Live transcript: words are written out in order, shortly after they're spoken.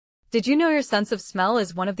Did you know your sense of smell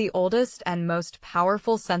is one of the oldest and most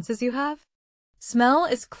powerful senses you have? Smell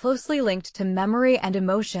is closely linked to memory and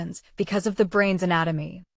emotions because of the brain's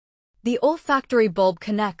anatomy. The olfactory bulb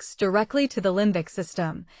connects directly to the limbic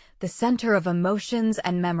system, the center of emotions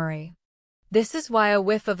and memory. This is why a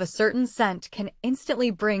whiff of a certain scent can instantly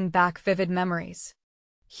bring back vivid memories.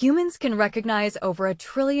 Humans can recognize over 1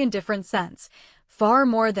 trillion different scents, far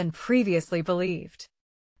more than previously believed.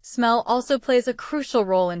 Smell also plays a crucial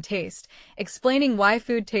role in taste, explaining why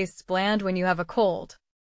food tastes bland when you have a cold.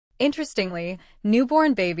 Interestingly,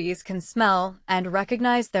 newborn babies can smell and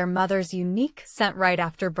recognize their mother's unique scent right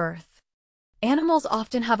after birth. Animals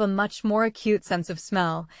often have a much more acute sense of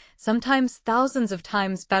smell, sometimes thousands of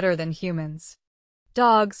times better than humans.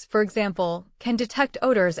 Dogs, for example, can detect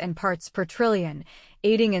odors in parts per trillion,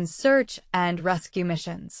 aiding in search and rescue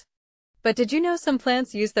missions. But did you know some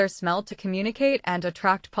plants use their smell to communicate and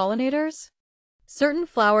attract pollinators? Certain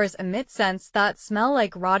flowers emit scents that smell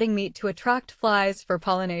like rotting meat to attract flies for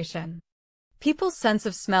pollination. People's sense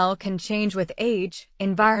of smell can change with age,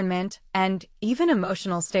 environment, and even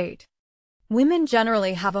emotional state. Women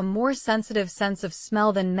generally have a more sensitive sense of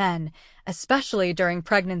smell than men, especially during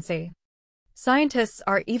pregnancy. Scientists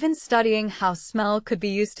are even studying how smell could be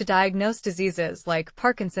used to diagnose diseases like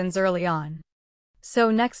Parkinson's early on.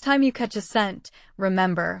 So next time you catch a scent,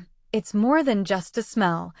 remember, it's more than just a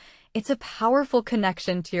smell. It's a powerful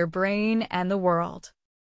connection to your brain and the world.